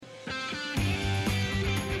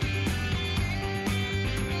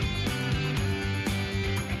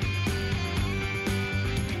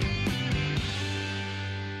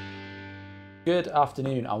Good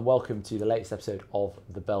afternoon and welcome to the latest episode of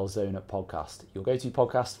the Belzona podcast, your go-to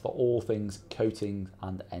podcast for all things coating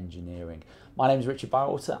and engineering. My name is Richard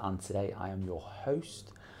Bywater and today I am your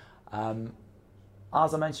host. As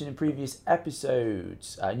I mentioned in previous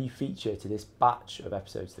episodes, a new feature to this batch of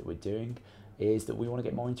episodes that we're doing is that we want to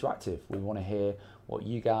get more interactive. We want to hear what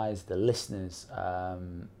you guys, the listeners,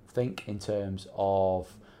 think in terms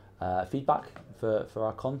of feedback for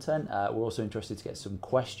our content. We're also interested to get some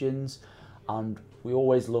questions, and we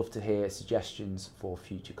always love to hear suggestions for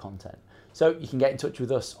future content. So you can get in touch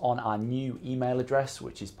with us on our new email address,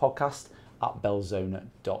 which is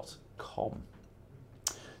podcast@belzona.com.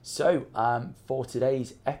 So for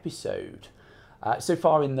today's episode, so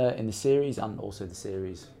far in the series and also the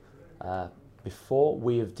series before,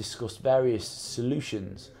 we have discussed various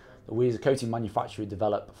solutions that we as a coating manufacturer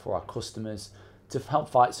develop for our customers to help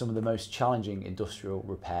fight some of the most challenging industrial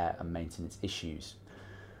repair and maintenance issues.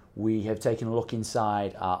 We have taken a look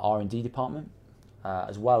inside our R&D department,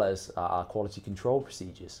 as well as our quality control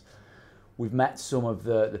procedures. We've met some of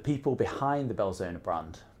the people behind the Belzona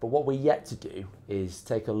brand, but what we're yet to do is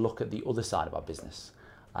take a look at the other side of our business,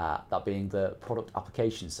 that being the product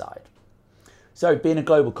application side. So being a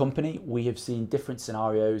global company, we have seen different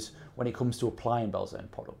scenarios when it comes to applying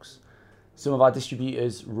Belzona products. Some of our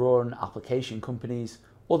distributors run application companies,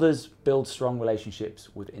 others build strong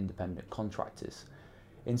relationships with independent contractors.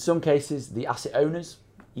 In some cases, the asset owners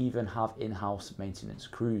even have in-house maintenance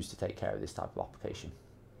crews to take care of this type of application.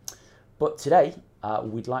 But today,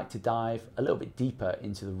 we'd like to dive a little bit deeper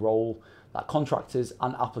into the role that contractors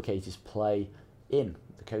and applicators play in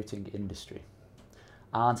the coating industry.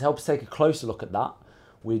 And to help us take a closer look at that,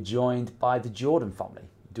 we're joined by the Jordan family,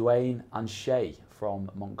 Duane and Shay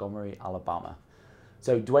from Montgomery, Alabama.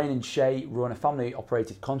 So Duane and Shay run a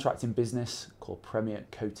family-operated contracting business called Premier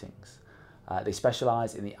Coatings. They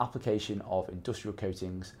specialise in the application of industrial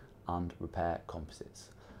coatings and repair composites.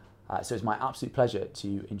 So it's my absolute pleasure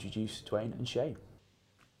to introduce Duane and Shay.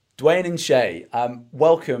 Duane and Shay,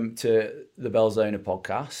 welcome to the Belzona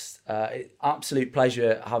podcast. Absolute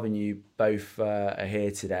pleasure having you both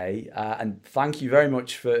here today. And thank you very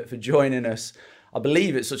much for joining us. I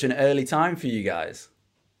believe it's such an early time for you guys.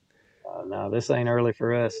 No, this ain't early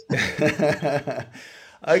for us.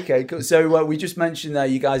 Okay, cool. So we just mentioned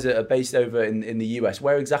that you guys are based over in the US.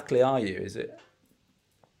 Where exactly are you? Is it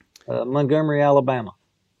Montgomery, Alabama?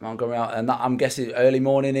 Montgomery, and that, I'm guessing early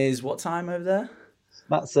morning is what time over there?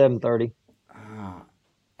 About 7:30. Ah,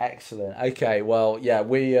 excellent. Okay, well, yeah,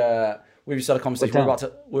 we've just had a conversation.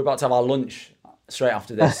 We're about to have our lunch straight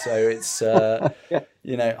after this, so it's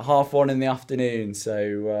 1:30 in the afternoon. So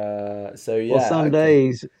yeah. Well, some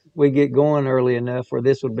days we get going early enough where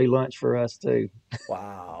this would be lunch for us too.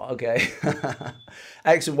 Wow. Okay.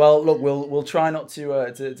 Excellent. Well, look, we'll try not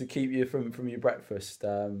to keep you from your breakfast.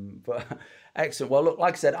 But excellent. Well, look,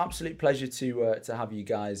 like I said, absolute pleasure to have you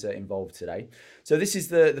guys involved today. So this is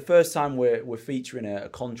the first time we're featuring a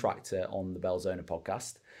contractor on the Belzona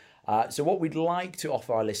podcast. So what we'd like to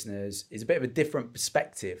offer our listeners is a bit of a different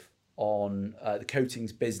perspective on the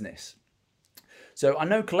coatings business. So I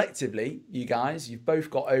know collectively, you guys, you've both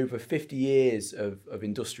got over 50 years of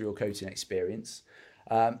industrial coating experience.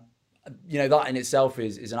 That in itself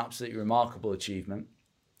is an absolutely remarkable achievement.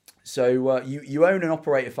 So you own and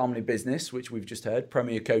operate a family business, which we've just heard,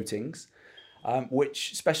 Premier Coatings,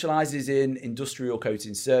 which specialises in industrial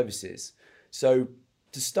coating services. So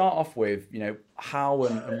to start off with, how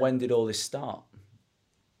and when did all this start?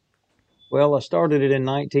 Well, I started it in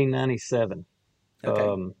 1997.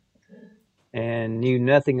 Okay. And knew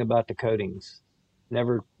nothing about the coatings.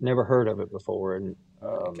 Never heard of it before. And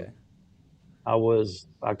Okay. I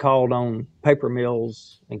called on paper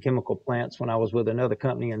mills and chemical plants when I was with another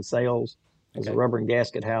company in sales. It was a rubber and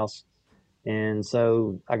gasket house. And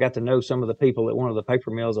so I got to know some of the people at one of the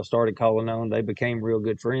paper mills I started calling on. They became real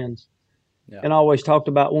good friends. Yeah. And I always talked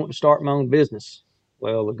about wanting to start my own business.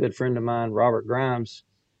 Well, a good friend of mine, Robert Grimes,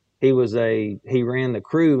 he ran the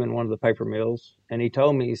crew in one of the paper mills, and he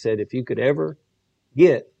told me, he said, if you could ever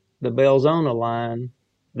get the Belzona line,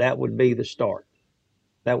 that would be the start.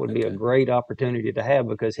 That would be a great opportunity to have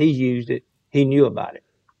because he used it, he knew about it.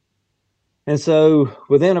 And so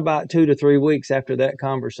within about 2 to 3 weeks after that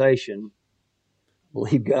conversation, I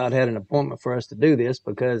believe God had an appointment for us to do this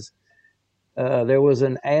because there was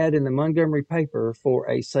an ad in the Montgomery paper for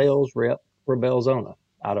a sales rep for Belzona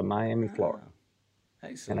out of Miami, Florida.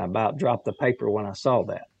 Excellent. And I about dropped the paper when I saw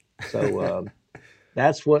that. So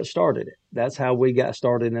that's what started it. That's how we got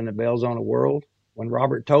started in the Belzona world. When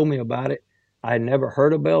Robert told me about it, I had never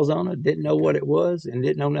heard of Belzona, didn't know what it was, and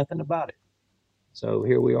didn't know nothing about it. So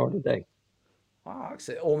here we are today. Wow, it's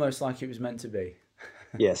almost like it was meant to be.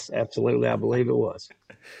 Yes, absolutely. I believe it was.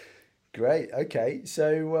 Great. Okay.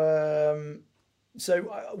 So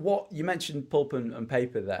what you mentioned pulp and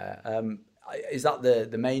paper there. Is that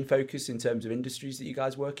the main focus in terms of industries that you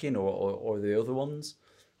guys work in, or the other ones?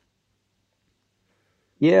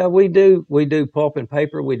 Yeah, we do pulp and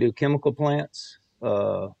paper. We do chemical plants.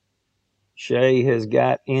 Shay has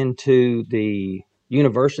got into the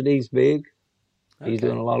universities big. He's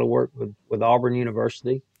doing Okay. a lot of work with Auburn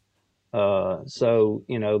University. So,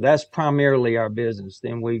 that's primarily our business.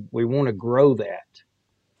 Then we want to grow that,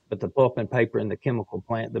 but the pulp and paper and the chemical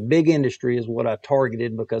plant, the big industry is what I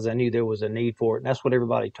targeted because I knew there was a need for it. And that's what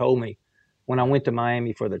everybody told me when I Yeah. went to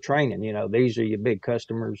Miami for the training. These are your big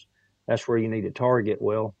customers. That's where you need to target.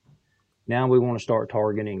 Well, now we want to start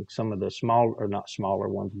targeting some of the small, or not smaller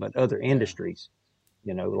ones, but other Yeah. industries,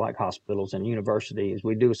 like hospitals and universities.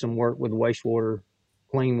 We do some work with wastewater,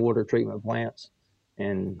 clean water treatment plants.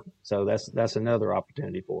 And so that's another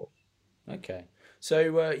opportunity for us. Okay.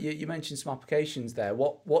 So you mentioned some applications there.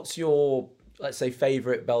 What's your, let's say,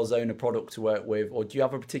 favorite Belzona product to work with, or do you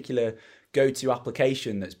have a particular go-to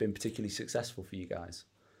application that's been particularly successful for you guys?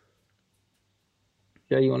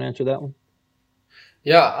 Jay, you want to answer that one?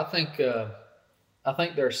 Yeah, I think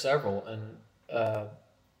there are several, and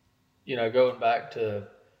going back to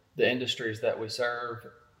the industries that we serve,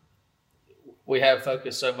 we have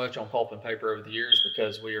focused so much on pulp and paper over the years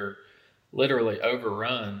because we are literally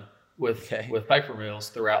overrun Okay. with paper mills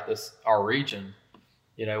throughout this our region.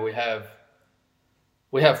 We have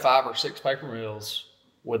 5 or 6 paper mills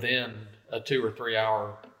within a 2 or 3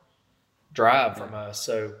 hour drive Yeah. from us.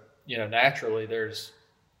 So naturally there's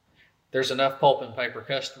enough pulp and paper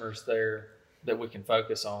customers there that we can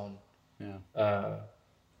focus on, Yeah. uh,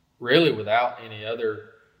 really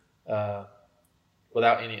uh,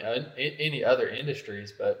 without any other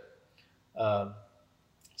industries. But um,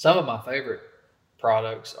 some of my favorite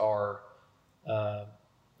products are uh,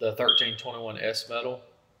 the 1321S metal,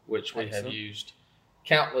 which we have Excellent. used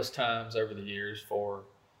countless times over the years for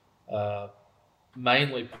uh,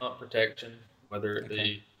 mainly pump protection, whether it Okay.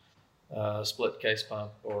 be split case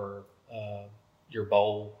pump or your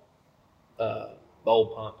uh,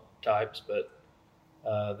 bowl pump types. But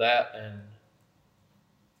that, and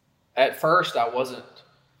at first I was a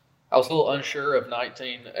little unsure of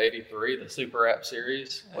 1983, the Super App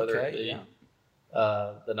series, whether it Okay. Yeah. be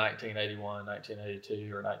the 1981,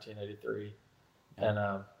 1982, or 1983. Yeah. And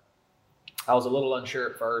I was a little unsure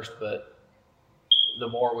at first, but the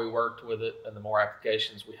more we worked with it and the more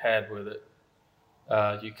applications we had with it,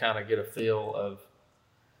 you kind of get a feel of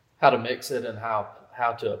how to mix it and how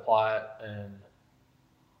to apply it and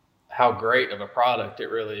how great of a product it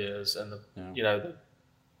really is. And Yeah.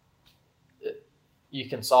 you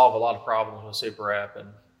can solve a lot of problems with Super App,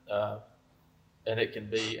 and it can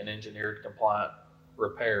be an engineered compliant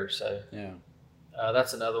repair. So Yeah.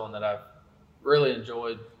 that's another one that I've really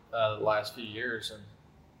enjoyed the last few years. And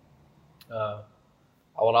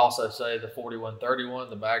I would also say the 4131,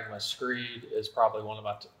 the Magma Screed, is probably one of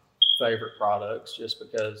my favorite products, just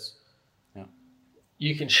because Yeah.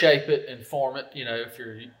 you can shape it and form it, if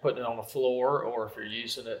you're putting it on a floor or if you're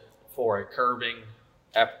using it for a curbing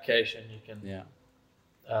application. You can Yeah.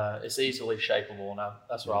 It's easily shapeable, and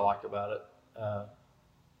that's what I Yeah. like about it.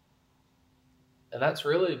 And that's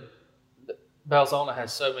really, Belzona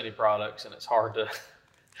has so many products, and it's hard to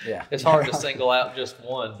Yeah. it's hard to single out just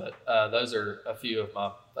one. But those are a few of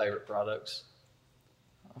my favorite products.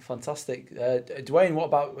 Fantastic. Dwayne, what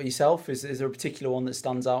about yourself? Is there a particular one that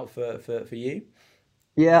stands out for you?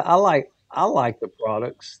 Yeah, I like the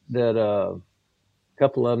products that a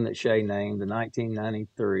couple of them that Shay named, the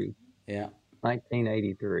 1993, Yeah.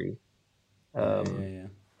 1983, Yeah. Yeah. um, Yeah.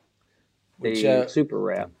 Which the super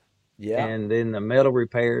wrap, go- yeah. and then the metal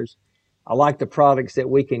repairs. I like the products that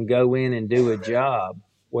we can go in and do a job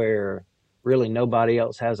where really nobody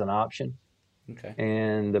else has an option. Okay.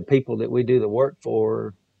 And the people that we do the work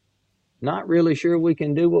for, not really sure we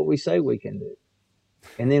can do what we say we can do.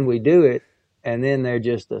 And then we do it, and then they're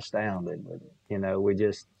just astounded with it.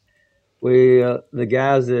 The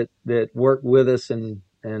guys that work with us and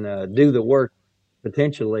do the work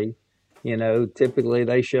potentially, typically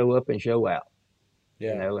they show up and show out.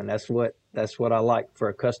 Yeah. And that's what I like for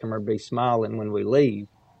a customer to be smiling when we leave,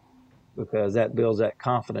 because that builds that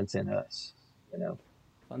confidence in us. You know.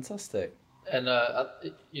 Fantastic. And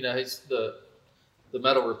he's the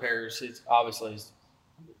metal repairs. He's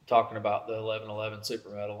talking about the 1111 Super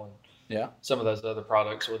Metal and Yeah. some of those other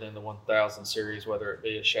products within the 1000 series, whether it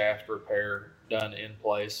be a shaft repair done in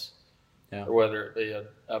place, Yeah. or whether it be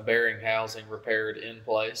a bearing housing repaired in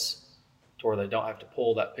place to where they don't have to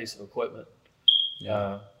pull that piece of equipment.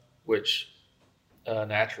 which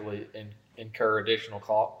naturally incur additional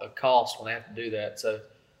cost when they have to do that. So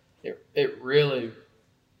it really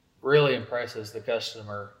impresses the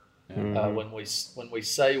customer when we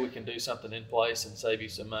say we can do something in place and save you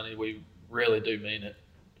some money. We really do mean it.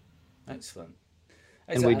 Excellent.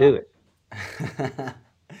 And we do it.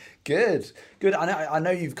 Good. I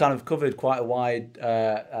know you've kind of covered quite a wide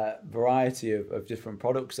variety of different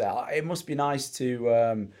products there. It must be nice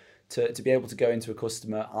to be able to go into a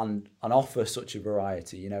customer and offer such a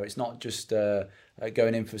variety. You know, it's not just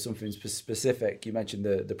going in for something specific. You mentioned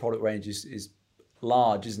the product range is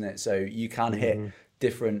large, isn't it? So you can hit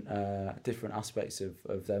different aspects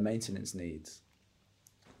of their maintenance needs.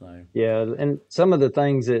 So. Yeah, and some of the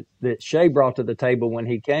things that Shay brought to the table when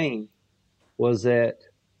he came was that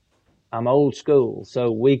I'm old school,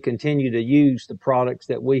 so we continue to use the products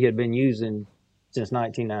that we had been using since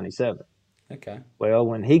 1997. Okay. Well,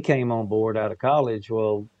 when he came on board out of college,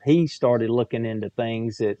 he started looking into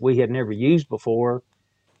things that we had never used before,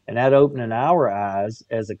 and that opened our eyes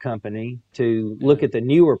as a company to look at the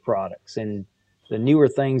newer products and the newer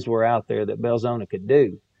things were out there that Belzona could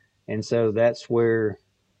do. And so that's where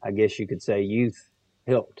I guess you could say youth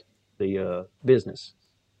helped the business.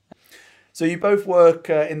 So you both work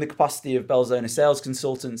in the capacity of Belzona sales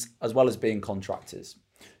consultants as well as being contractors.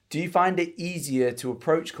 Do you find it easier to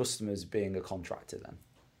approach customers being a contractor then?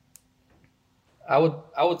 I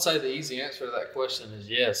would say the easy answer to that question is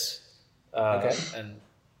yes. Okay. And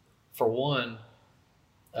for one,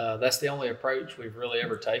 that's the only approach we've really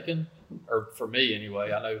ever taken, or for me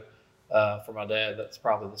anyway. I know for my dad that's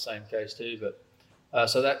probably the same case too. But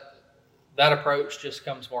so that approach just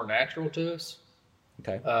comes more natural to us.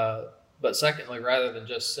 Okay. But secondly, rather than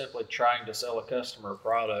just simply trying to sell a customer a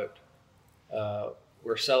product,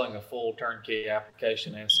 we're selling a full turnkey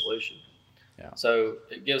application and solution. Yeah. So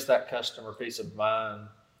it gives that customer peace of mind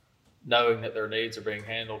knowing that their needs are being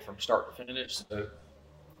handled from start to finish. So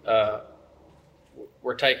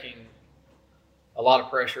we're taking a lot of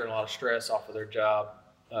pressure and a lot of stress off of their job.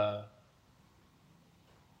 The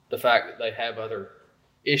fact that they have other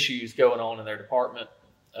issues going on in their department.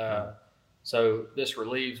 So this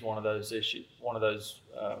relieves one of those issues, one of those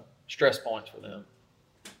stress points for them.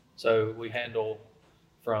 So we handle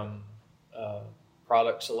from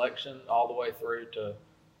product selection all the way through to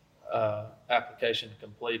application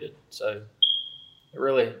completed. So it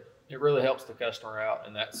really helps the customer out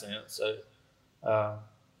in that sense.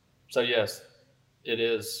 So yes, it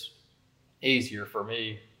is easier for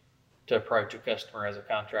me to approach a customer as a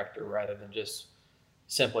contractor rather than just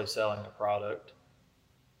simply selling a product.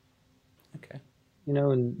 Okay. You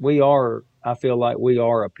know, and I feel like we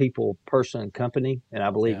are a people person company, and I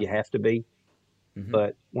believe you have to be. Mm-hmm.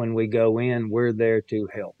 But when we go in, we're there to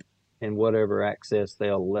help in whatever access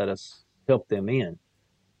they'll let us help them in.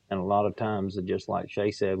 And a lot of times, just like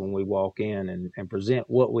Shay said, when we walk in and present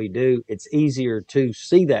what we do, it's easier to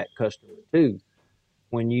see that customer too.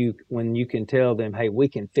 When you can tell them, hey, we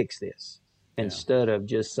can fix this, instead of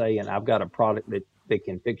just saying, I've got a product that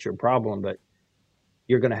can fix your problem, but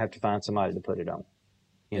you're going to have to find somebody to put it on,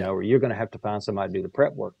 you know, or you're going to have to find somebody to do the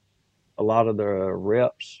prep work. A lot of the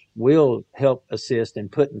reps will help assist in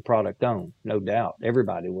putting product on, no doubt.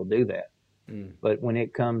 Everybody will do that. But when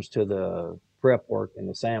it comes to the prep work and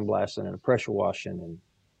the sandblasting and the pressure washing and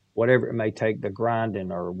whatever it may take, the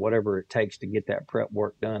grinding or whatever it takes to get that prep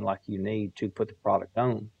work done like you need to put the product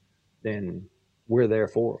on, then we're there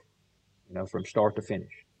for them, you know, from start to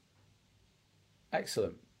finish.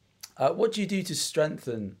 Excellent. What do you do to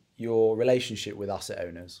strengthen your relationship with asset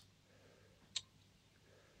owners?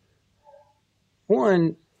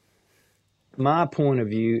 One, my point of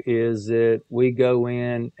view is that we go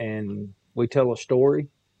in and we tell a story.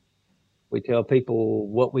 We tell people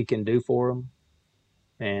what we can do for them.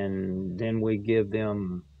 And then we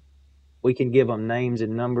can give them names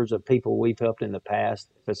and numbers of people we've helped in the past.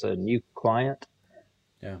 If it's a new client,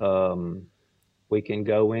 we can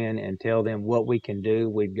go in and tell them what we can do.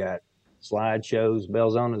 We've got slideshows.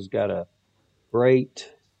 Belzona's got a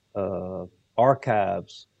great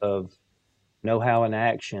archives of know-how and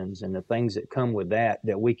actions and the things that come with that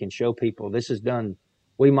we can show people. This is done.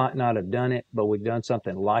 We might not have done it, but we've done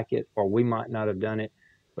something like it, or we might not have done it,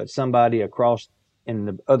 but somebody across in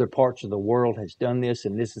the other parts of the world has done this,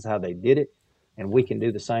 and this is how they did it, and we can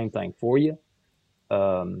do the same thing for you.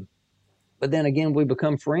 But then again, we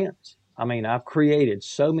become friends. I mean, I've created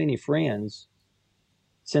so many friends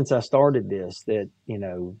since I started this that, you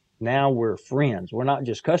know, now we're friends. We're not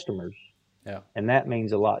just customers. Yeah. And that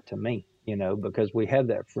means a lot to me, you know, because we have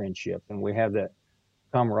that friendship and we have that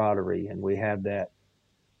camaraderie and we have that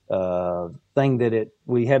thing that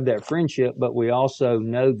we have that friendship, but we also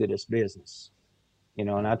know that it's business, you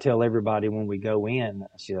know. And I tell everybody when we go in,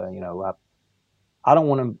 I don't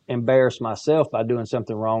want to embarrass myself by doing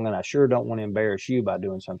something wrong, and I sure don't want to embarrass you by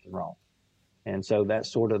doing something wrong. And so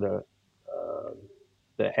that's sort of the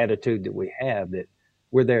attitude that we have, that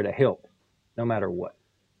we're there to help no matter what.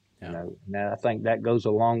 Yeah. You know, and I think that goes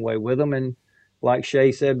a long way with them. And like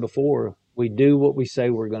Shay said before, we do what we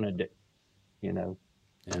say we're going to do, you know,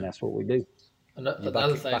 and that's what we do.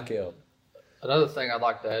 Another thing I'd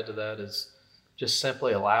like to add to that is just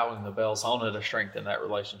simply allowing the Belzona to strengthen that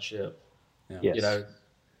relationship. Yeah. Yes. You know,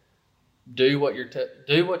 do what you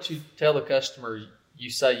tell the customer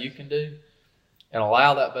you say you can do, and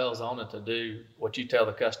allow that Belzona to do what you tell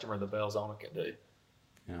the customer the Belzona can do.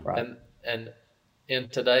 Yeah. Right. And in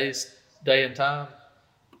today's day and time,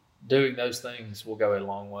 doing those things will go a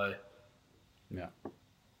long way. Yeah.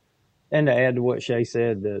 And to add to what Shay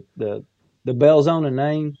said, the Belzona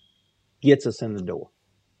name gets us in the door,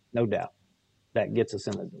 no doubt. That gets us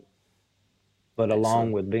in the door. But Excellent.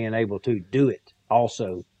 Along with being able to do it,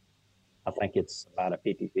 also, I think it's about a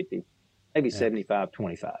 50-50, maybe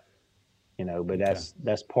 75-25. You know, but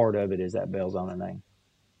that's part of it, is that Belzona name.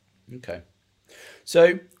 Okay.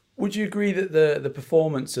 So would you agree that the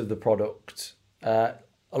performance of the product a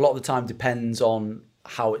lot of the time depends on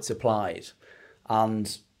how it's applied?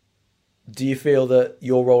 And do you feel that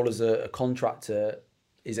your role as a contractor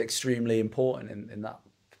is extremely important in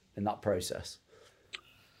that process?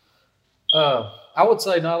 I would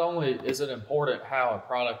say not only is it important how a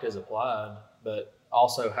product is applied, but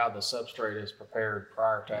also how the substrate is prepared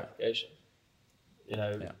prior to application. You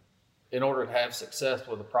know, in order to have success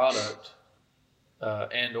with a product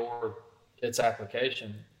and or its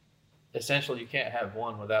application, essentially you can't have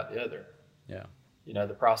one without the other. Yeah. You know,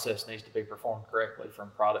 the process needs to be performed correctly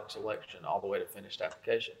from product selection all the way to finished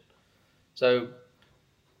application. So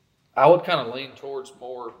I would kind of lean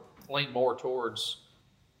more towards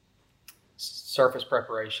surface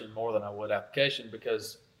preparation more than I would application,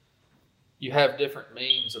 because you have different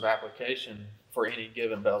means of application for any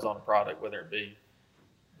given Belzona product, whether it be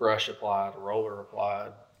brush applied, roller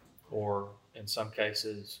applied, or in some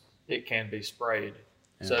cases it can be sprayed.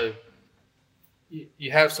 Yeah. So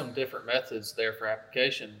you have some different methods there for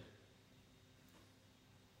application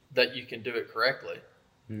that you can do it correctly.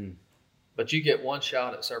 But you get one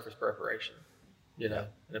shot at surface preparation, you know,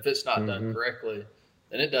 and if it's not done correctly,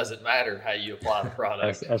 then it doesn't matter how you apply the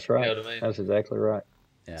product. That's right. You know what I mean? That's exactly right.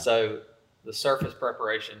 Yeah. So the surface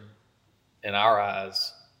preparation in our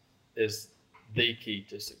eyes is the key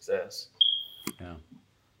to success. Yeah.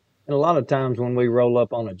 And a lot of times when we roll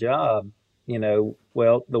up on a job, you know,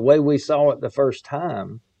 well, the way we saw it the first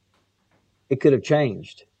time, it could have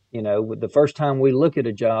changed. You know, the first time we look at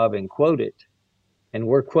a job and quote it, and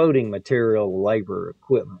we're quoting material, labor,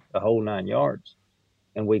 equipment, the whole 9 yards,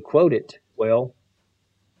 and we quote it, well,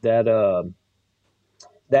 that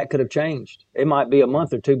could have changed. It might be a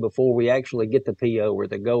month or two before we actually get the PO or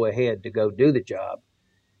the go ahead to go do the job.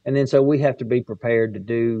 And then so we have to be prepared to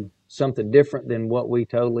do something different than what we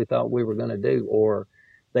totally thought we were going to do. Or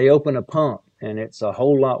they open a pump and it's a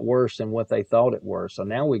whole lot worse than what they thought it was. So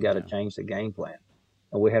now we got to change the game plan,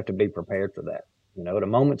 and we have to be prepared for that, you know, at a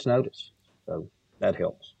moment's notice. So that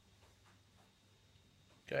helps.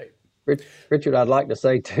 Okay. Richard, I'd like to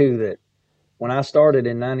say too that when I started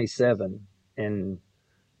in 97 and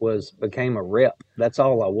became a rep, that's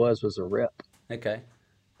all I was a rep. Okay.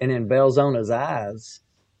 And in Belzona's eyes,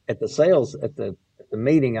 at the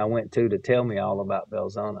meeting I went to tell me all about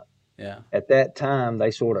Belzona. Yeah. At that time,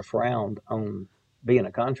 they sort of frowned on being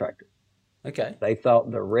a contractor. Okay. They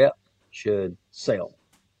thought the rep should sell.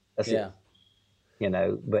 That's it. You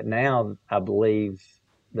know, but now I believe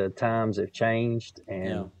the times have changed,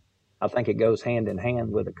 and I think it goes hand in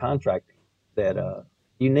hand with the contracting that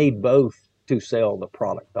you need both to sell the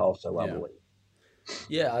product also, I believe.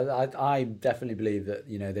 Yeah, I definitely believe that,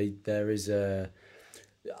 you know, there is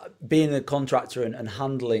being a contractor and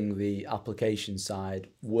handling the application side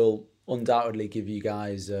will undoubtedly give you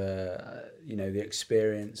guys, you know, the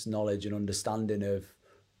experience, knowledge and understanding of,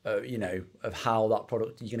 you know, of how that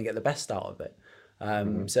product, you're going to get the best out of it.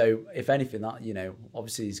 So if anything, that, you know,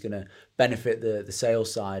 obviously is going to benefit the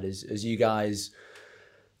sales side as you guys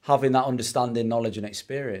having that understanding, knowledge and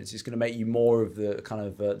experience. It's going to make you more of the kind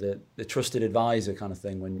of the trusted advisor kind of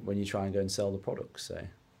thing when you try and go and sell the product. So,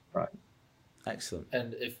 right. Excellent.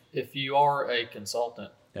 And if you are a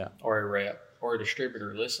consultant or a rep or a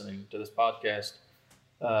distributor listening to this podcast,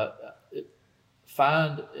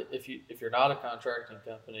 if you're not a contracting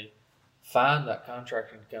company, find that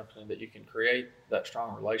contracting company that you can create that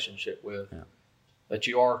strong relationship with, that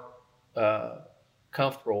you are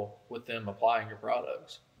comfortable with them applying your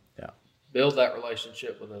products. Yeah. Build that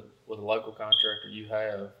relationship with a local contractor you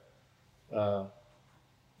have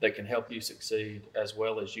that can help you succeed as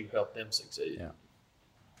well as you help them succeed. Yeah.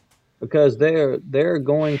 Because they're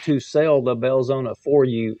going to sell the Belzona for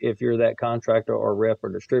you if you're that contractor or rep or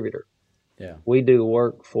distributor. Yeah. We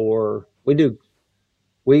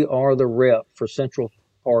are the rep for central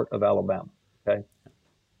part of Alabama. Okay.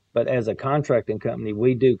 But as a contracting company,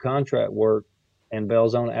 we do contract work and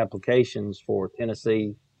Belzona applications for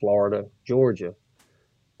Tennessee, Florida, Georgia,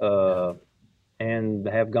 and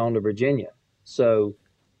have gone to Virginia. So,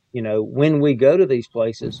 when we go to these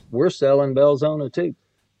places, we're selling Belzona too,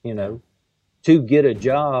 to get a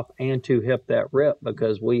job and to help that rep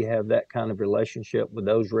because we have that kind of relationship with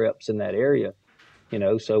those reps in that area.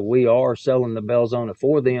 So we are selling the Belzona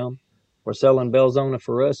for them. We're selling Belzona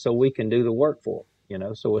for us so we can do the work for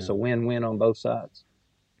them, so it's a win-win on both sides.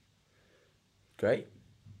 Great.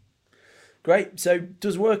 So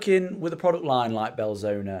does working with a product line like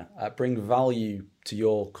Belzona bring value to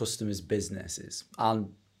your customers' businesses?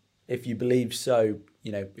 And if you believe so,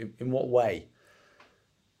 in what way?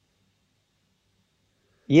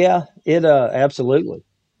 Yeah, it absolutely.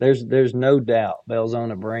 There's no doubt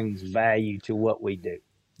Belzona brings value to what we do.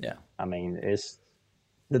 Yeah. I mean, it's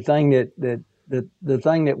the thing the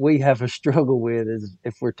thing that we have a struggle with is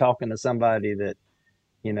if we're talking to somebody that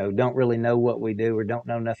don't really know what we do or don't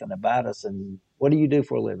know nothing about us, and what do you do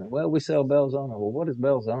for a living? Well, we sell Belzona. Well, what is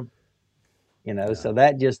Belzona? So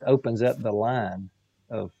that just opens up the line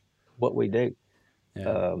of what we do.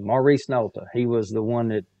 Yeah. Maurice Nolta, he was the one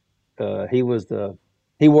that he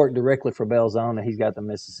worked directly for Belzona. He's got the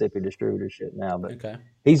Mississippi distributorship now, but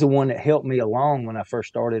he's the one that helped me along when I first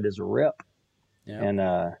started as a rep. Yeah.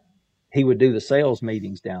 And he would do the sales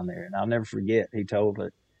meetings down there. And I'll never forget, he told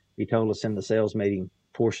us in the sales meeting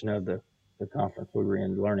portion of the conference we were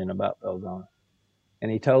in learning about Belzona. And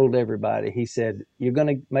he told everybody, he said, you're going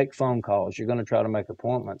to make phone calls. You're going to try to make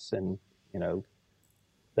appointments. And,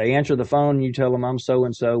 they answer the phone and you tell them I'm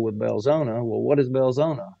so-and-so with Belzona. Well, what is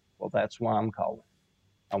Belzona? Well, that's why I'm calling.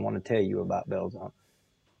 I want to tell you about Belzona.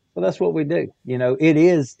 So that's what we do. It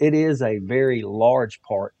is a very large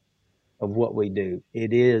part of what we do.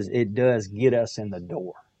 It does get us in the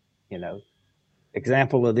door.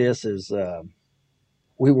 Example of this is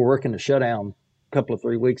we were working a shutdown a couple of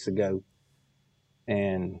 3 weeks ago,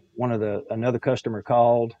 and another customer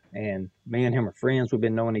called, and me and him are friends. We've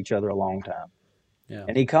been knowing each other a long time. Yeah.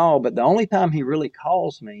 And he called, but the only time he really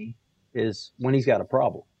calls me is when he's got a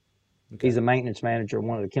problem. Okay. He's a maintenance manager of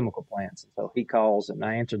one of the chemical plants. And so he calls and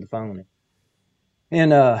I answered the phone.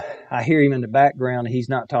 And I hear him in the background. He's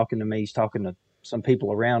not talking to me. He's talking to some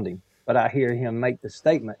people around him. But I hear him make the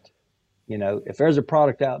statement, if there's a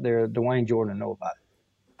product out there, Duane Jordan know about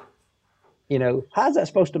it. How's that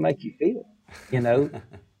supposed to make you feel?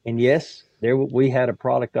 And yes, we had a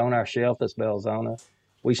product on our shelf that's Belzona.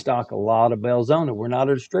 We stock a lot of Belzona. We're not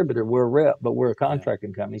a distributor. We're a rep, but we're a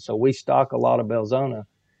contracting company. So we stock a lot of Belzona.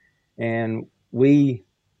 And we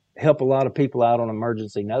help a lot of people out on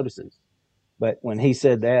emergency notices. But when he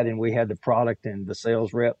said that, and we had the product and the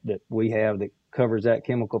sales rep that we have that covers that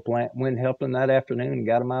chemical plant, went and helped them that afternoon and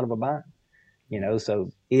got them out of a bind.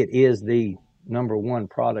 So it is the number one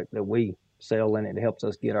product that we sell, and it helps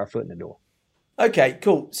us get our foot in the door. Okay,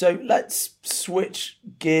 cool. So let's switch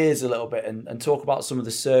gears a little bit and talk about some of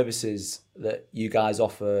the services that you guys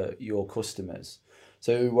offer your customers.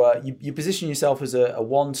 So you position yourself as a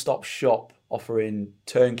one-stop shop offering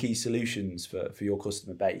turnkey solutions for your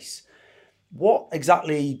customer base. What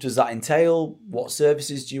exactly does that entail? What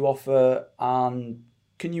services do you offer? And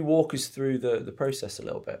can you walk us through the process a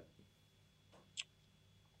little bit?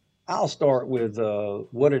 I'll start with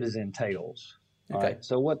what it entails. Okay. Right?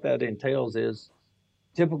 So what that entails is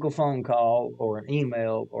typical phone call or an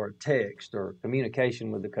email or a text or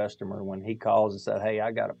communication with the customer when he calls and said, hey,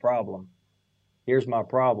 I got a problem. Here's my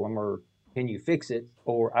problem, or can you fix it?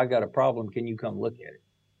 Or I got a problem. Can you come look at it?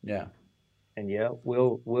 Yeah. And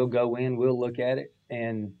we'll go in, we'll look at it.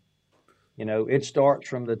 And, it starts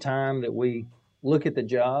from the time that we look at the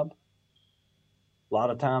job. A lot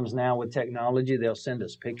of times now with technology, they'll send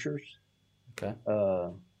us pictures. Okay.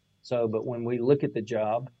 But when we look at the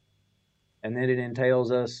job, and then it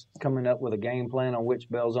entails us coming up with a game plan on which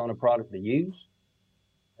Belzona product to use.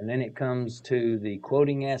 And then it comes to the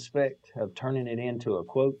quoting aspect of turning it into a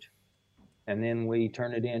quote. And then we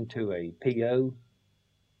turn it into a PO.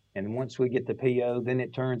 And once we get the PO, then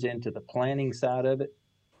it turns into the planning side of it.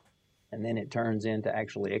 And then it turns into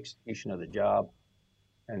actually execution of the job.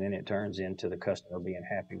 And then it turns into the customer being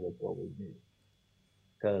happy with what we do.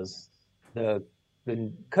 Because the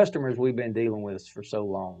the customers we've been dealing with for so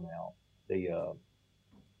long now,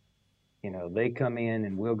 they come in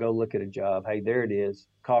and we'll go look at a job. Hey, there it is.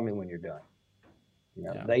 Call me when you're done.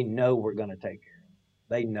 They know we're going to take care of it.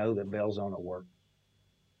 They know that Belzona works.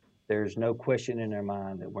 There's no question in their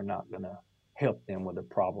mind that we're not going to help them with a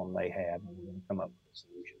problem they have, and we're going to come up with a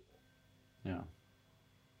solution. Yeah.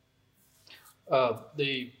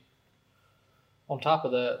 On top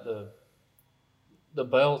of that, the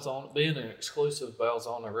Belzona, being an exclusive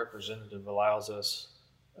Belzona representative allows us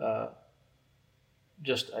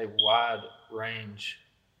just a wide range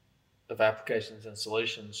of applications and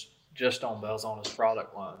solutions just on Belzona's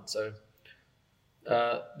product line. So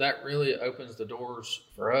that really opens the doors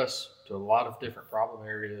for us to a lot of different problem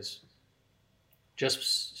areas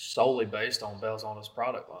just solely based on Belzona's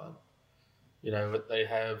product line. They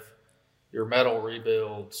have your metal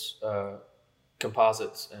rebuilds,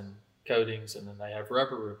 composites and coatings, and then they have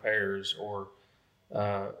rubber repairs or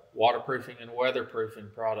waterproofing and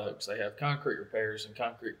weatherproofing products. They have concrete repairs and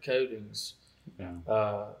concrete coatings.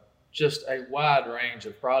 Yeah. Just a wide range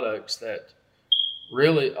of products that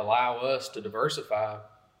really allow us to diversify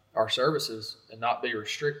our services and not be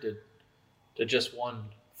restricted to just one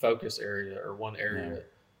focus area or one area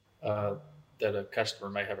that a customer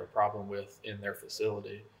may have a problem with in their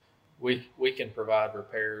facility. We can provide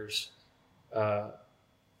repairs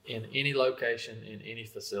in any location, in any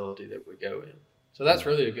facility that we go in. So that's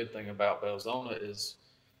really a good thing about Belzona is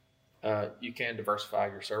you can diversify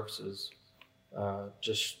your services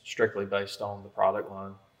just strictly based on the product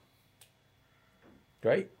line.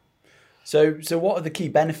 Great. So what are the key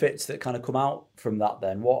benefits that kind of come out from that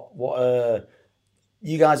then? What are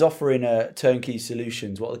you guys offering turnkey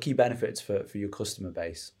solutions? What are the key benefits for your customer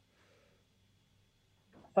base?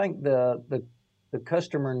 I think the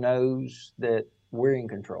customer knows that we're in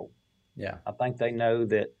control. Yeah. I think they know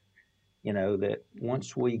that, that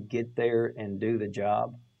once we get there and do the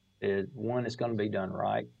job, one, it's going to be done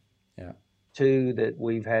right. Yeah. Two, that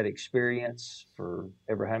we've had experience for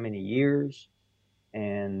ever how many years.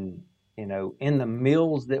 And, in the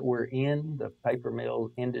mills that we're in, the paper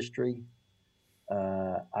mill industry,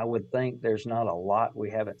 I would think there's not a lot we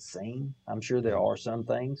haven't seen. I'm sure there are some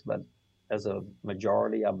things, but as a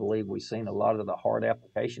majority, I believe we've seen a lot of the hard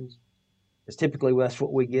applications. Because typically that's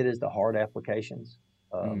what we get is the hard applications.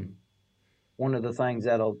 One of the things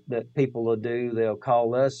that people will do, they'll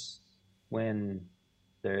call us when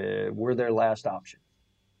we're their last option.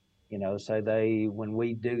 So when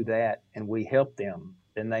we do that and we help them,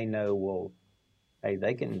 then they know, well, hey,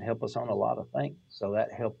 they can help us on a lot of things. So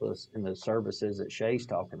that helps us in the services that Shay's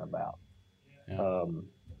talking about. Yeah.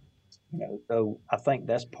 So I think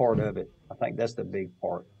that's part of it. I think that's the big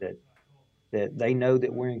part that they know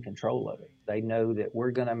that we're in control of it. They know that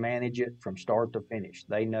we're going to manage it from start to finish.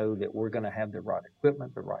 They know that we're going to have the right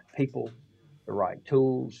equipment, the right people, the right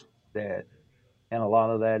tools, and a lot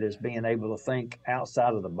of that is being able to think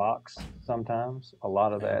outside of the box sometimes. A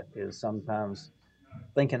lot of that is sometimes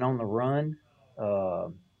thinking on the run. I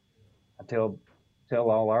tell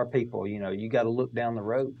all our people, you got to look down the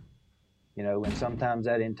road, and sometimes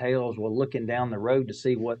that entails looking down the road to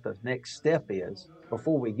see what the next step is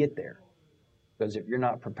before we get there. Because if you're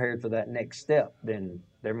not prepared for that next step, then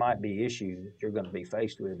there might be issues that you're going to be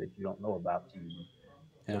faced with that you don't know about.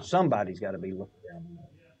 So somebody's got to be looking down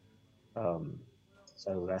the road.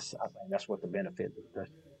 So I think that's what the benefit is.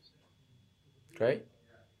 Great.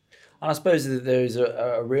 And I suppose that there's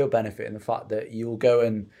a real benefit in the fact that you'll go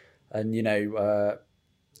and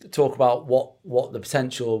talk about what the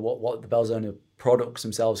potential, what the Belzona products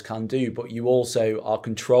themselves can do, but you also are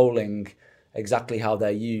controlling exactly how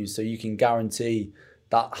they're used, so you can guarantee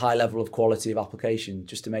that high level of quality of application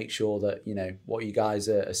just to make sure that what you guys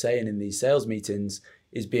are saying in these sales meetings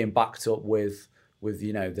is being backed up with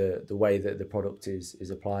the way that the product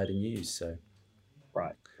is applied and used. So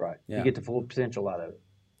right, you get the full potential out of it.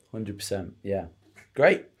 100%. Yeah,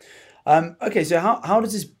 great. Okay, so how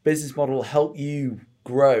does this business model help you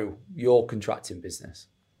grow your contracting business?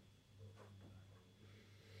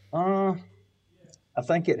 I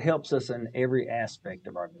think it helps us in every aspect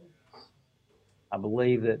of our business. I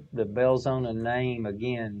believe that the Belzona name,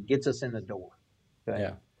 again, gets us in the door. Okay?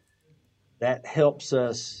 Yeah. That helps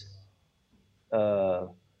us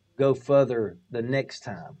go further the next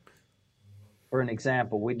time. For an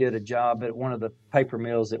example, we did a job at one of the paper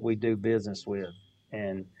mills that we do business with,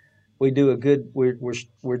 and we're doing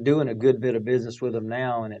a good bit of business with them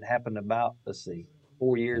now, and it happened about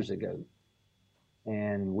 4 years ago.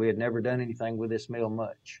 And we had never done anything with this mill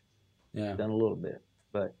much. Yeah. Done a little bit.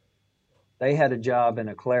 But they had a job in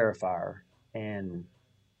a clarifier, and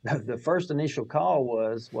the first initial call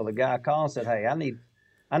was, well, the guy called and said, hey, I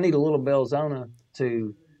need a little Belzona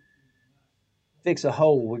to fix a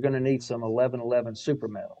hole. We're going to need some 1111 super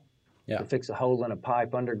metal to fix a hole in a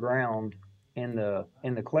pipe underground in the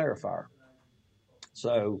clarifier.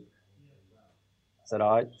 So I said,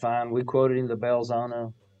 all right, fine. We quoted him the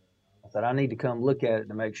Belzona. I said, I need to come look at it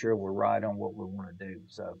to make sure we're right on what we want to do.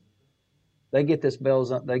 So they get this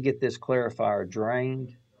clarifier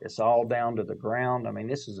drained. It's all down to the ground. I mean,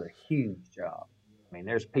 this is a huge job. I mean,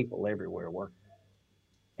 there's people everywhere working.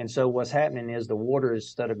 And so what's happening is the water,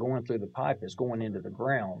 instead of going through the pipe, is going into the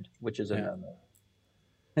ground, which is a no-no.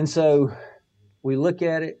 And so we look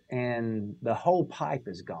at it, and the whole pipe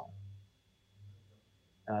is gone.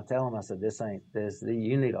 And I tell them, I said,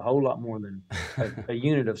 you need a whole lot more than a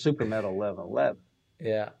unit of super metal 1111.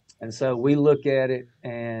 Yeah. And so we look at it,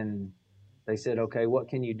 and they said, okay, what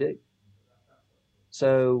can you do?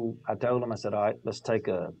 So I told them, I said, all right,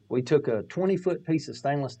 we took a 20-foot piece of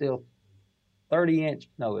stainless steel,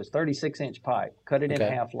 36-inch pipe, cut it in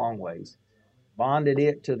half long ways, bonded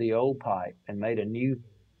it to the old pipe and made a new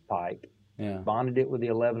pipe, bonded it with the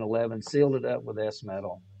 1111, sealed it up with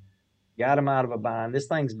S-metal, got them out of a bind. This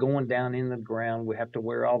thing's going down in the ground. We have to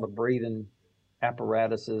wear all the breathing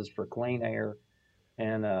apparatuses for clean air.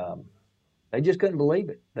 And they just couldn't believe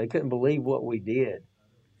it. They couldn't believe what we did.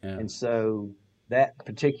 Yeah. And so that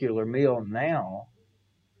particular mill now,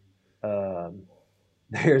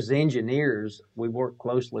 there's engineers. We work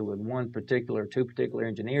closely with two particular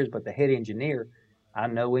engineers, but the head engineer, I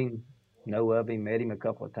know of him, met him a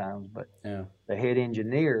couple of times, but the head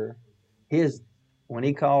engineer, when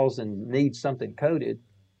he calls and needs something coated,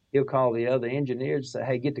 he'll call the other engineers and say,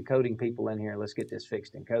 hey, get the coating people in here and let's get this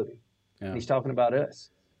fixed and coated. Yeah. And he's talking about us,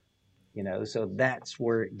 so that's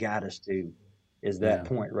where it got us to, is that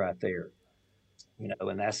point right there,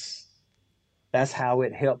 and that's how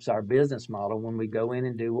it helps our business model when we go in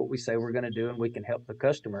and do what we say we're going to do, and we can help the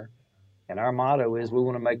customer. And our motto is we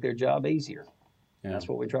want to make their job easier. Yeah. That's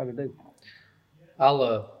what we try to do.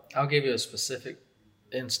 I'll give you a specific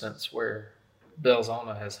instance where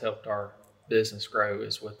Belzona has helped our business grow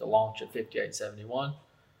is with the launch of 5871,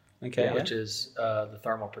 which is the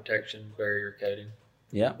thermal protection barrier coating.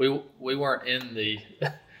 Yeah, we weren't in the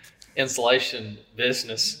insulation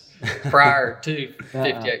business prior to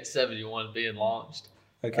 5871 being launched.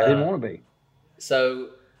 Okay, didn't want to be. So,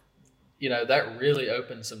 that really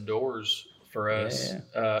opened some doors for us.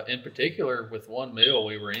 Yeah. In particular, with one mill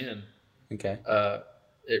we were in. Okay.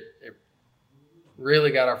 It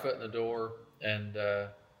really got our foot in the door, and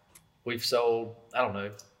we've sold, I don't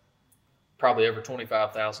know, probably over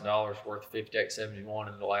 $25,000 worth of 5871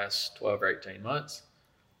 in the last 12 or 18 months.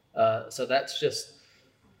 So that's just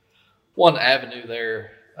one avenue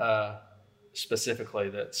there specifically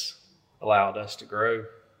that's allowed us to grow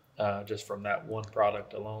just from that one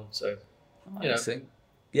product alone. So,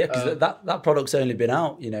 yeah, because that product's only been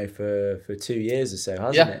out, for 2 years or so,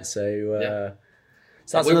 hasn't it? So,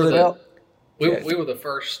 so that's we were the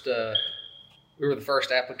first. We were the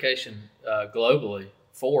first application globally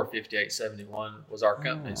for 5871 was our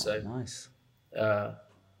company. So nice.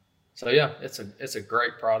 So yeah, it's a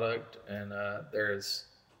great product, and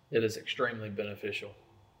it is extremely beneficial.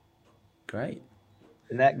 Great.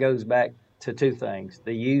 And that goes back to two things.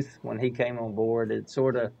 The youth, when he came on board, it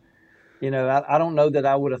sort of, I don't know that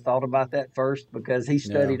I would have thought about that first, because he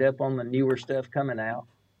studied up on the newer stuff coming out.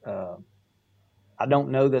 I don't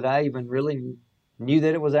know that I even really knew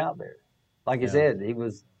that it was out there. Like I said,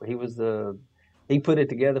 he put it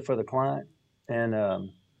together for the client, and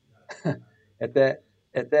at that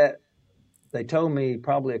they told me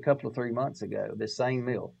probably a couple of 3 months ago, this same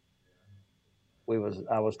mill,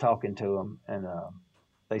 I was talking to them, and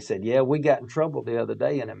they said, yeah, we got in trouble the other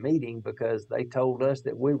day in a meeting because they told us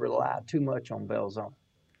that we relied too much on Belzona.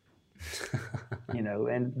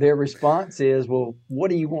 And their response is, well, what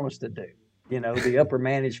do you want us to do? The upper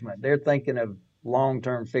management, they're thinking of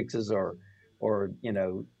long-term fixes or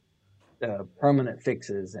permanent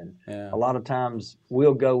fixes. And a lot of times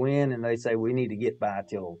we'll go in and they say, we need to get by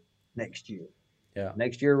till next year. Yeah.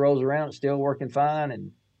 Next year rolls around, it's still working fine,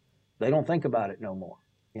 and they don't think about it no more,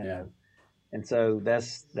 know. And so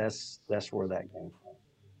that's where that came from.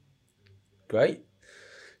 Great.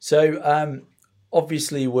 So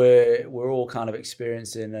obviously we're all kind of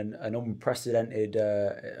experiencing an unprecedented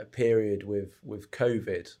period with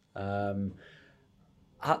COVID.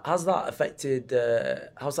 How's that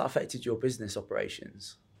affected your business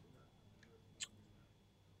operations?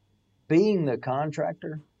 Being the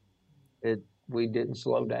contractor, we didn't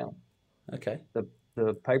slow down. Okay.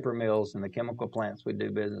 The paper mills and the chemical plants we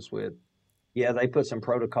do business with, Yeah, they put some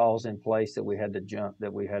protocols in place that we had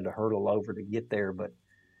to hurdle over to get there. But,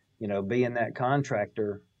 being that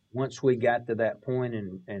contractor, once we got to that point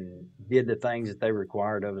and did the things that they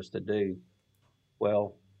required of us to do,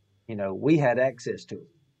 well, we had access to it.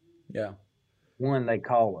 Yeah. One, they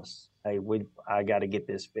call us, hey, I got to get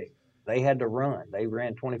this fixed. They had to run. They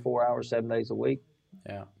ran 24 hours, 7 days a week.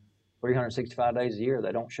 Yeah. 365 days a year.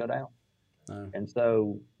 They don't shut out. No. And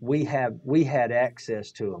so we had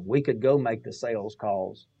access to them. We could go make the sales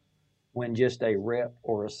calls when just a rep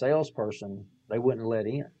or a salesperson, they wouldn't let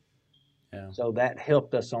in. Yeah. So that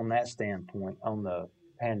helped us on that standpoint on the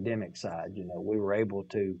pandemic side. We were able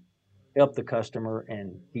to help the customer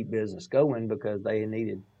and keep business going because they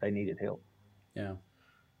needed help. Yeah.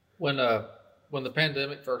 When the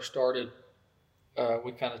pandemic first started,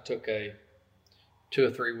 we kind of took a 2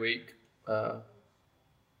 or 3 week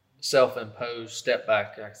self-imposed step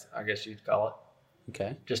back, I guess you'd call it.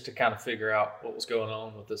 Okay. Just to kind of figure out what was going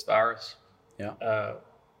on with this virus. Yeah.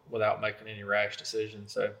 Without making any rash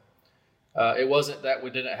decisions. So it wasn't that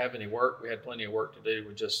we didn't have any work. We had plenty of work to do.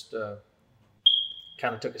 We just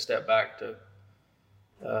kind of took a step back to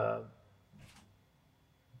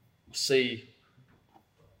see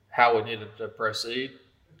how we needed to proceed.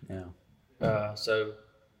 Yeah. So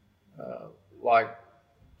like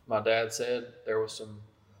my dad said, there was some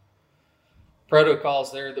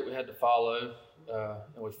protocols there that we had to follow,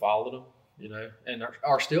 and we followed them, and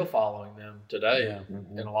are still following them today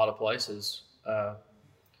in a lot of places.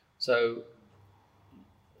 So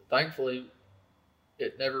thankfully,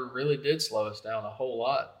 it never really did slow us down a whole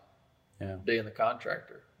lot. Yeah. Being the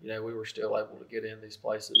contractor, we were still able to get in these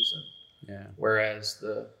places, and whereas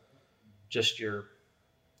just your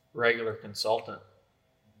regular consultant,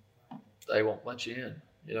 they won't let you in.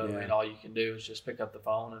 I mean, all you can do is just pick up the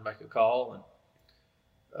phone and make a call, and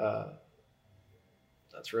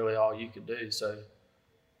that's really all you can do. So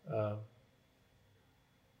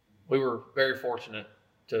we were very fortunate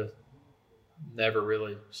to never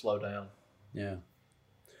really slow down. Yeah.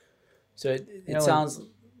 So it sounds.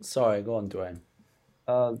 Sorry, go on, Duane.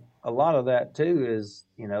 A lot of that too is,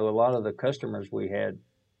 a lot of the customers we had,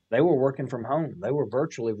 they were working from home. They were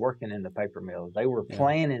virtually working in the paper mills. They were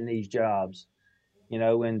planning these jobs,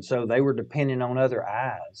 and so they were depending on other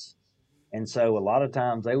eyes. And so a lot of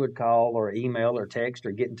times they would call or email or text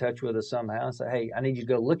or get in touch with us somehow and say, hey, I need you to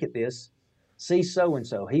go look at this. See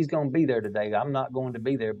so-and-so. He's going to be there today. I'm not going to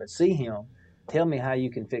be there, but see him. Tell me how you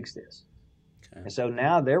can fix this. Okay. And so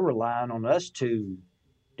now they're relying on us to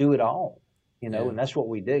do it all, and that's what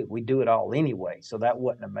we do. We do it all anyway. So that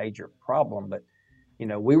wasn't a major problem, but,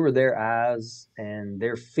 we were their eyes and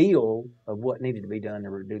their feel of what needed to be done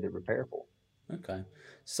to do the repair for. Okay.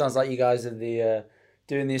 Sounds like you guys are the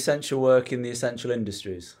doing the essential work in the essential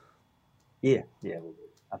industries. Yeah, we do.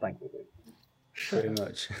 I think we do. Pretty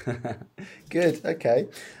much. Good. Okay.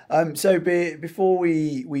 So before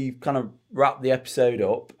we kind of wrap the episode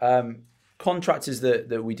up, contractors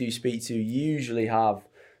that we do speak to usually have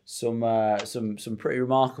some pretty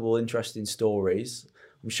remarkable, interesting stories.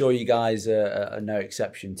 I'm sure you guys are no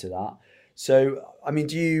exception to that. So, I mean,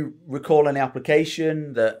 do you recall any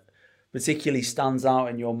application that particularly stands out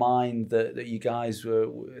in your mind that you guys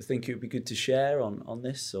think it would be good to share on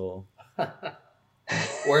this, or?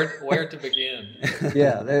 Where to begin?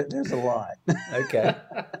 Yeah, there's a lot. Okay.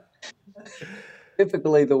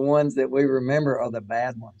 Typically, the ones that we remember are the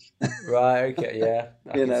bad ones. Right. Okay. Yeah.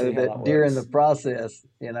 That during the process,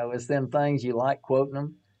 it's them things you like quoting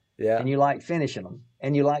them, and you like finishing them,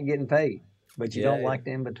 and you like getting paid, but you don't like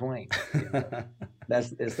the in between.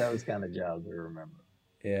 It's those kind of jobs we remember.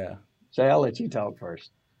 Yeah. Shay, I'll let you talk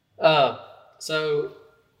first.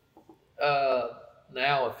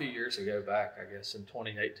 Now a few years ago back, I guess in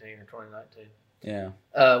 2018 or 2019. Yeah.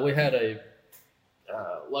 We had a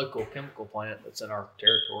local chemical plant that's in our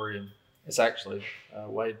territory, and it's actually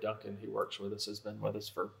Wade Duncan. He works with us, has been with us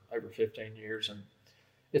for over 15 years, and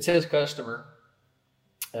it's his customer.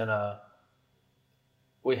 And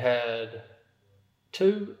we had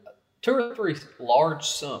two or three large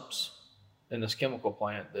sumps in this chemical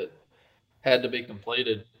plant that had to be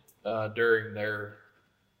completed during their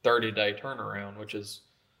 30-day turnaround, which is,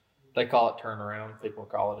 they call it turnaround. People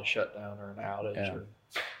call it a shutdown or an outage.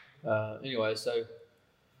 Yeah. Anyway, so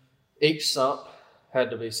each sump had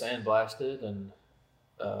to be sandblasted, and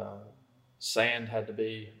sand had to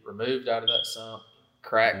be removed out of that sump.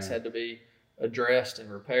 Cracks had to be addressed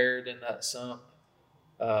and repaired in that sump.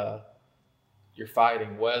 You're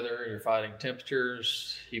fighting weather, you're fighting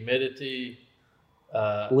temperatures, humidity.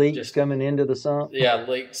 Leaks coming into the sump. Yeah,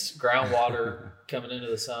 leaks, groundwater coming into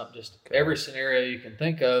the sump. Just every scenario you can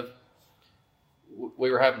think of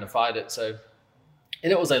we were having to fight it. So,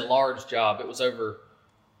 and it was a large job. It was over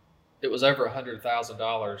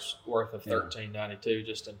 $100,000 worth of 1392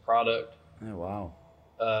 just in product. Oh wow!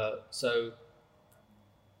 So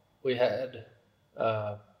we had,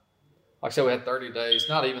 like I said, we had 30 days,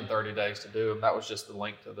 not even 30 days to do them. That was just the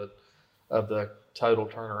length of the total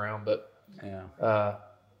turnaround. But I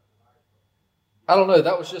don't know.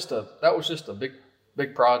 That was just a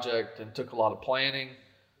big project, and took a lot of planning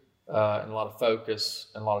and a lot of focus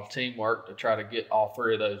and a lot of teamwork to try to get all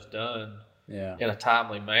three of those done in a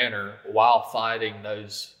timely manner while fighting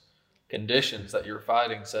those conditions that you're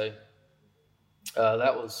fighting. So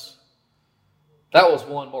that was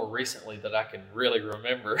one more recently that I can really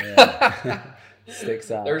remember. Sticks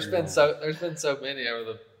out. There's been so many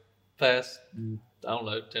over the past, I don't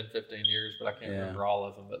know, 10, 15 years, but I can't remember all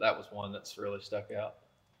of them. But that was one that's really stuck out.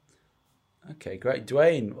 Okay, great.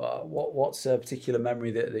 Duane, what's a particular memory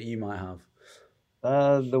that you might have?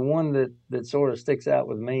 The one that sort of sticks out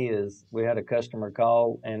with me is we had a customer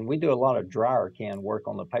call, and we do a lot of dryer can work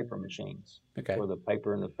on the paper machines. Okay. Where the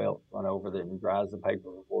paper and the felt run over that and dries the paper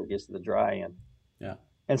before it gets to the dry end. Yeah.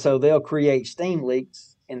 And so they'll create steam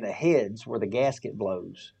leaks in the heads where the gasket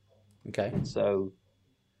blows. Okay. And so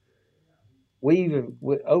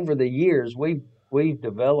over the years, we've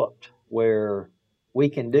developed where we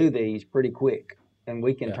can do these pretty quick, and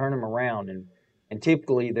we can turn them around. And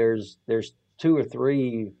typically there's 2 or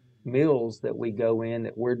 3 mills that we go in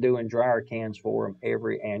that we're doing dryer cans for them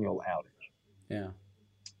every annual outage. Yeah.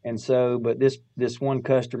 And so, but this one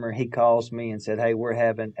customer, he calls me and said, "Hey, we're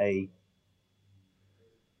having a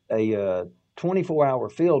 24-hour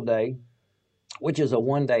field day, which is a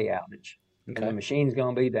 1-day outage. Okay. And the machine's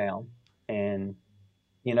going to be down. And,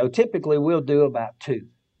 typically we'll do about 2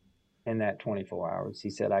 in that 24 hours. He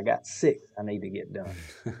said, I got 6 I need to get done."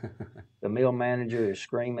 The mill manager is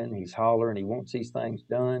screaming. He's hollering. He wants these things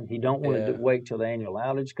done. He don't want to wait till the annual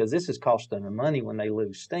outage because this is costing them money when they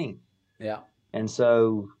lose steam. Yeah. And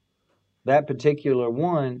so that particular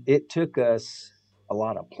one, it took us a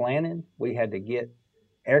lot of planning. We had to get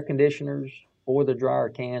air conditioners for the dryer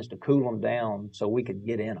cans to cool them down so we could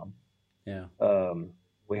get in them. Yeah.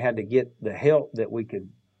 We had to get the help that we could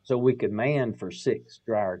man for 6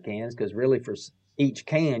 dryer cans, because really for each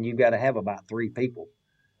can, you've got to have about 3 people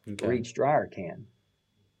for each dryer can.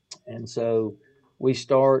 And so we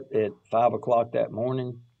start at 5 o'clock that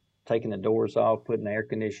morning, taking the doors off, putting the air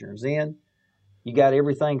conditioners in. You got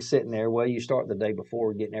everything sitting there. Well, you start the day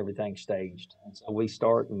before getting everything staged. And so we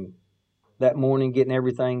start that morning getting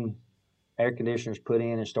everything, air conditioners put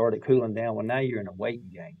in and started cooling down. Well, now you're in a waiting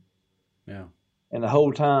game. Yeah. And the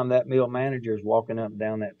whole time that mill manager is walking up and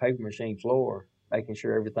down that paper machine floor, making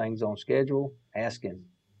sure everything's on schedule, asking,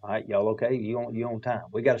 "All right, y'all okay? You on time?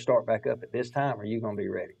 We got to start back up at this time, or you going to be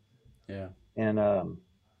ready?" Yeah. And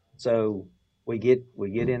so we get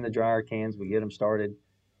in the dryer cans, we get them started.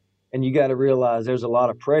 And you got to realize there's a lot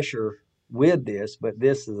of pressure with this, but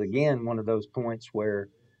this is, again, one of those points where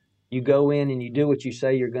you go in and you do what you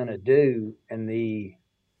say you're going to do, and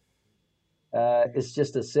it's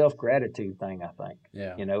just a self-gratitude thing, I think.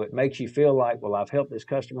 Yeah. It makes you feel like, well, I've helped this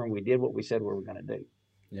customer and we did what we said we were going to do.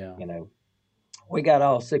 Yeah. We got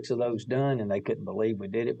all 6 of those done, and they couldn't believe we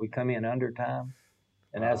did it. We come in under time,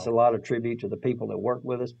 and that's a lot of tribute to the people that work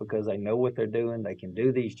with us, because they know what they're doing. They can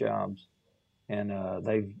do these jobs. And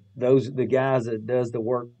the guys that does the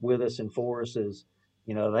work with us and for us is,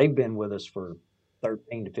 they've been with us for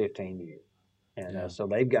 13 to 15 years. And so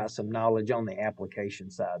they've got some knowledge on the application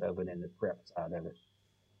side of it and the prep side of it.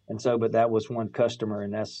 And so, but that was one customer,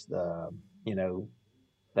 and that's, that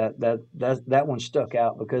one stuck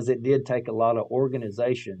out because it did take a lot of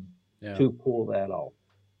organization to pull that off,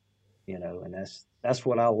 and that's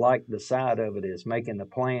what I like. The side of it is making the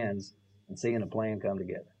plans and seeing a plan come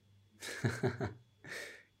together.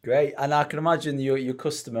 Great. And I can imagine your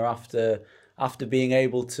customer, after being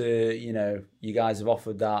able to, you guys have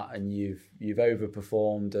offered that, and you've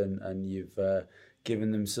overperformed and you've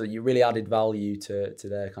given them, so you really added value to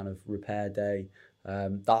their kind of repair day.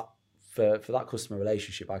 That for that customer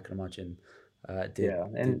relationship, I can imagine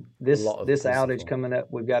and this outage coming up,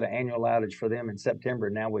 we've got an annual outage for them in September.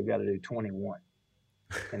 Now we've got to do 21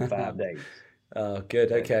 in 5 days. Oh,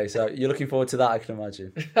 good. Okay, so you're looking forward to that, I can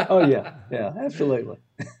imagine. Oh yeah, absolutely.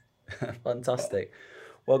 Fantastic.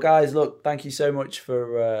 Well, guys, look, thank you so much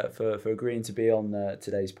for agreeing to be on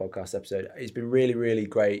today's podcast episode. It's been really, really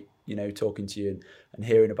great, talking to you and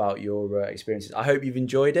hearing about your experiences. I hope you've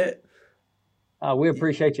enjoyed it. We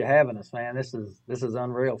appreciate you having us, man. This is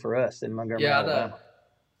unreal for us in Montgomery, Alabama.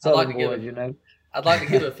 I'd like to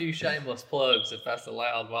give a few shameless plugs, if that's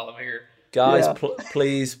allowed, while I'm here. Guys, Yeah.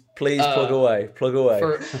 please plug away. Plug away.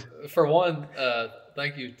 For one,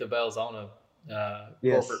 thank you to Belzona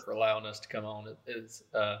Yes. corporate for allowing us to come on. It's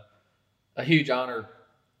a huge honor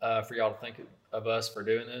for y'all to think of us for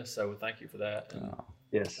doing this. So thank you for that. And,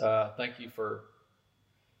 Yes. thank you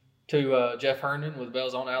to Jeff Herndon with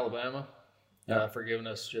Belzona, Alabama, for giving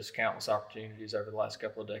us just countless opportunities over the last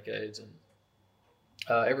couple of decades, and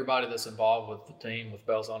everybody that's involved with the team with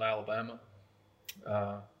Belzona, Alabama.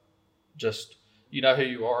 Just, you know who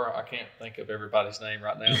you are. I can't think of everybody's name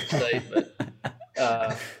right now in the state, but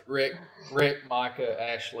Rick, Micah,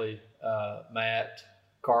 Ashley, Matt,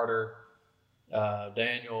 Carter,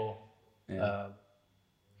 Daniel,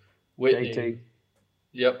 Whitney. JT.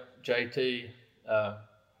 Yep, JT.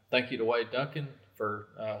 Thank you to Wade Duncan for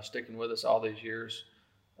sticking with us all these years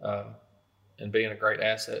and being a great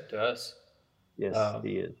asset to us. Yes,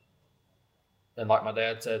 he is. And like my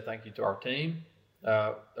dad said, thank you to our team,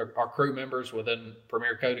 our crew members within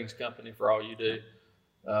Premier Coatings Company for all you do.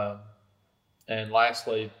 And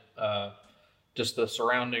lastly, just the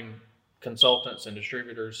surrounding consultants and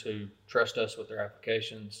distributors who trust us with their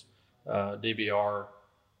applications, DBR,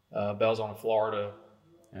 Belzona, Florida,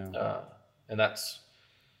 and that's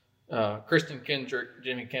Kristen Kendrick,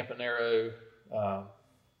 Jimmy Campanero,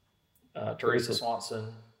 Teresa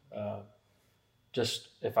Swanson. Just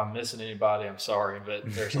if I'm missing anybody, I'm sorry, but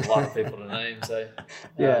there's a lot of people to name. So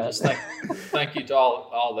just thank you to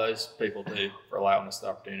all those people too for allowing us the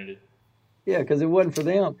opportunity. Yeah, because it wasn't for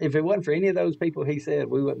them. If it wasn't for any of those people, he said,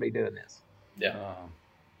 we wouldn't be doing this. Yeah.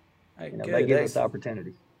 They give us the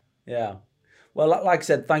opportunity. Yeah. Well, like I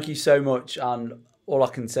said, thank you so much. And all I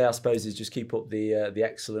can say, I suppose, is just keep up the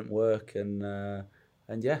excellent work. And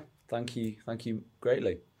yeah, thank you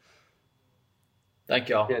greatly. Thank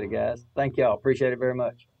y'all. Appreciate it, guys. Thank y'all. Appreciate it very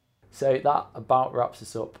much. So that about wraps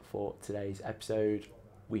us up for today's episode.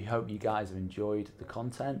 We hope you guys have enjoyed the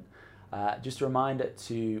content. Just a reminder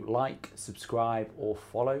to like, subscribe, or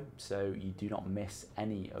follow so you do not miss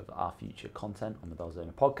any of our future content on the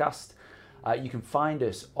Belzona podcast. You can find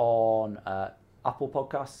us on Apple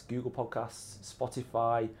Podcasts, Google Podcasts,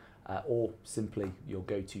 Spotify, or simply your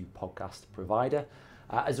go-to podcast provider.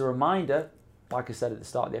 As a reminder, like I said at the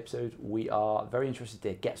start of the episode, we are very interested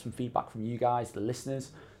to get some feedback from you guys, the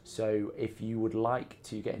listeners. So if you would like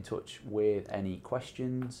to get in touch with any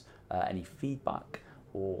questions, any feedback,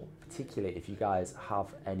 or particularly if you guys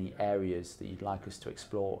have any areas that you'd like us to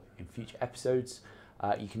explore in future episodes,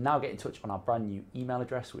 you can now get in touch on our brand new email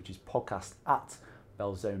address, which is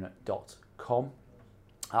podcast@belzona.com.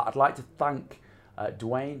 I'd like to thank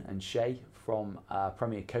Duane and Shay from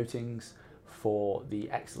Premier Coatings for the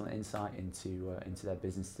excellent insight into their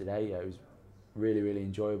business today. It was really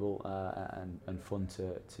enjoyable and fun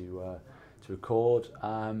to record.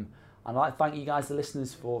 And I'd like to thank you guys, the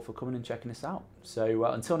listeners, for coming and checking us out. So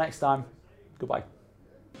until next time, goodbye.